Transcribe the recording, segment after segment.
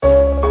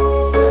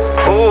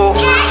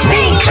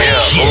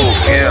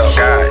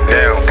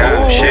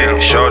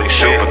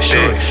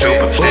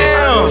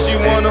Damn, she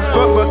wanna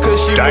fuck because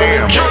she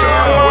damn, son,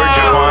 where'd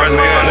you find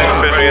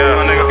that?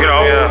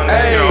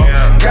 Hey,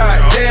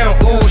 goddamn,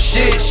 ooh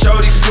shit,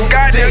 shorty super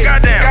thick. I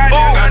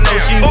know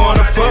she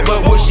wanna fuck,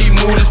 but what she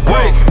move is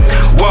break.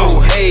 Whoa,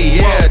 hey,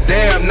 yeah,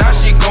 damn, now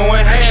she going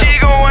ham.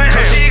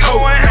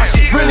 Now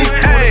she really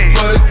put it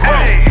for the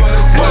growth.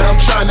 What I'm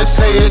trying to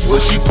say is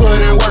what she put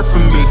in work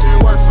for me.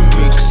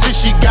 Since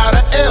she got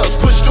her L's,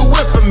 push the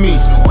whip for me.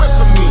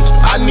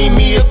 I need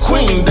me a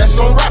queen that's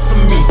gon' rap for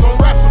me.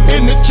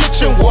 In the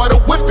kitchen, water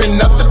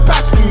whipping up the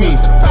pass for me.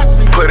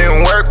 Put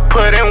in work,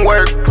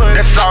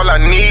 that's all I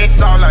need.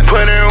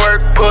 Put in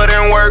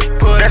work,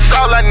 that's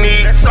all I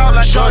need.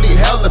 Shorty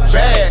hella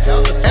bad,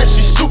 and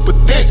she super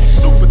thick.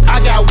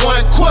 I got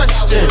one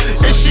question,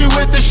 is she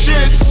with the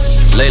shits?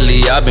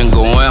 Lately I've been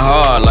going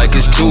hard like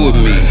it's two of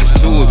me.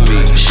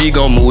 She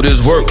gon' move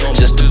this work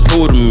just to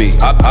pull to me.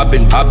 I've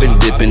been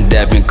dipping,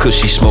 dabbing, cause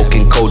she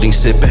smoking, codeine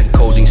sipping.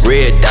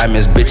 Red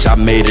diamonds, bitch, I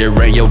made it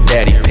rain, your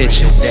daddy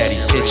pitching.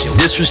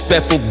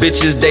 Disrespectful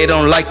bitches, they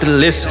don't like to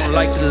listen.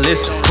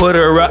 Put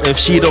her out if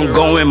she don't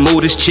go and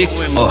move this chick.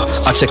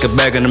 I'll check her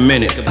bag in a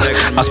minute.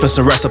 I spent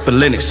some racks up in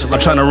Linux.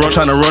 I'm tryna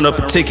run up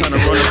a ticket.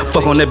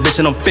 Fuck on that bitch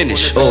and I'm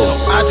finished.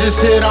 I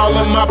just hit all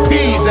of my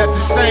P's at the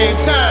same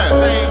time.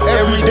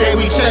 Every day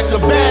we check the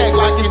bags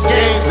like it's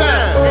game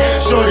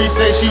time. Shorty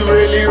say she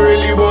really,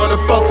 really wanna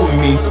fuck with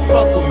me.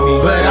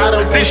 But I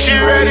don't think she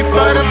ready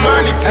for the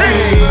money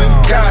team.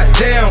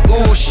 Goddamn,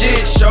 ooh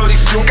shit, shorty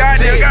super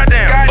thick. I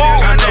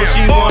know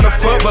she wanna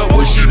fuck, but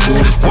what she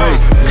move is break.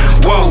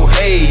 Whoa,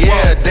 hey,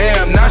 yeah,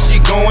 damn, now she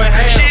going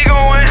ham.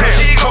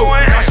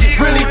 Now she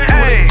really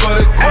put it for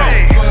the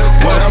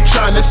growth. What I'm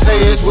trying to say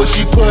is what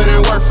she put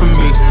in work for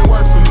me.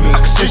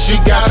 Since she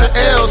got her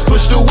L's,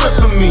 push the whip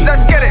for me.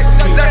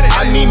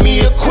 I need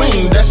me a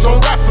queen that's gon'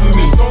 rap for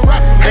me.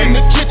 In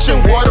the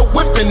kitchen, water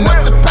whipping up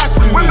the pass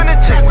for me.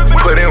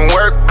 Put in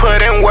work,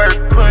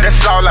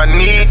 that's all I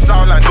need.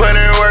 Put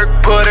in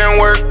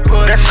work,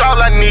 that's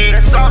all I need.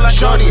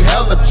 Shorty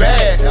hella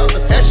bad,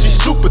 and she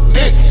super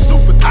thick.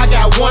 I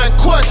got one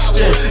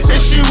question,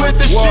 is she with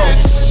the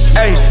shits?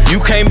 Hey, you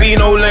can't be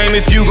no lame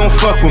if you gon'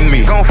 fuck with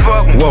me.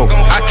 Whoa,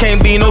 I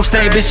can't be no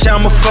stain, bitch,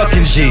 I'm a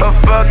fucking G.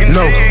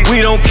 No,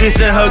 we don't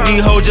kiss and hug, these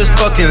hoes just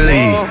fucking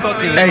leave.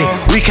 Hey,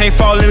 we can't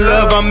fall in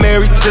love, I'm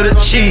married to the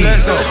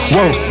cheese.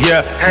 Whoa,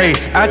 yeah, hey,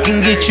 I can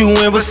get you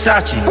in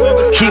Versace.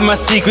 Keep my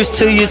secrets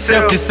to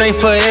yourself, this ain't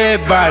for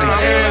everybody.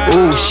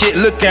 Ooh, shit,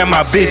 look at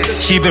my bitch,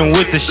 she been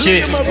with the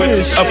shit.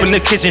 Up in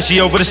the kitchen,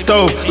 she over the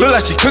stove, look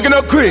like she cooking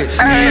up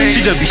grits. She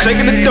just be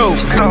shaking the dope.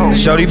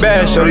 Shorty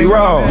bad, shorty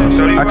raw,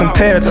 I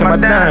compare it to my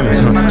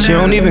diamonds. She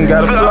don't even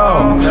got a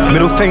flaw.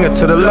 Middle finger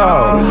to the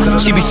law.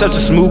 She be such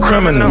a smooth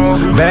criminal.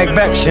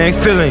 Back, she ain't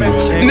feeling you.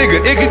 Nigga,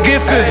 it could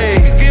get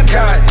physical.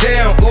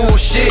 Goddamn, ooh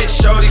shit,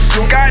 shorty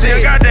super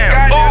thick. I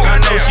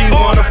know she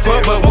wanna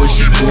fuck, but what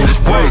she move is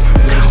break.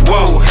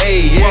 Whoa,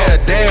 hey, yeah,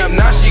 damn,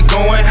 now she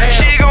going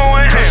ham.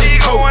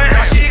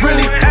 Now she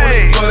really put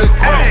it for the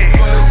growth.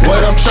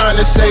 What I'm trying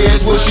to say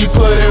is what she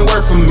put in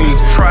work for me.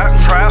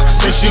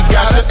 Since she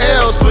got her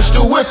L's, push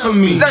the whip for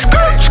me.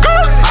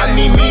 I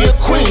need me a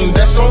queen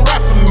that's gon'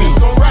 rap for me.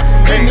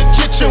 In the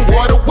kitchen,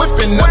 water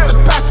whipping up the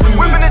pass for me.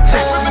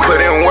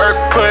 Put in work,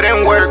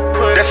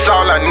 that's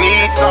all I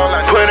need.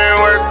 Put in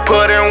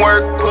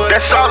work,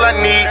 that's all I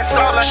need.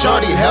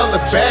 Shorty hella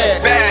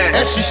bad,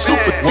 and she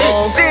super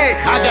thick.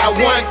 I got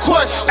one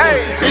question,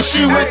 is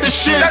she with the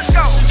shits? Let's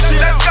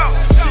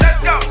go.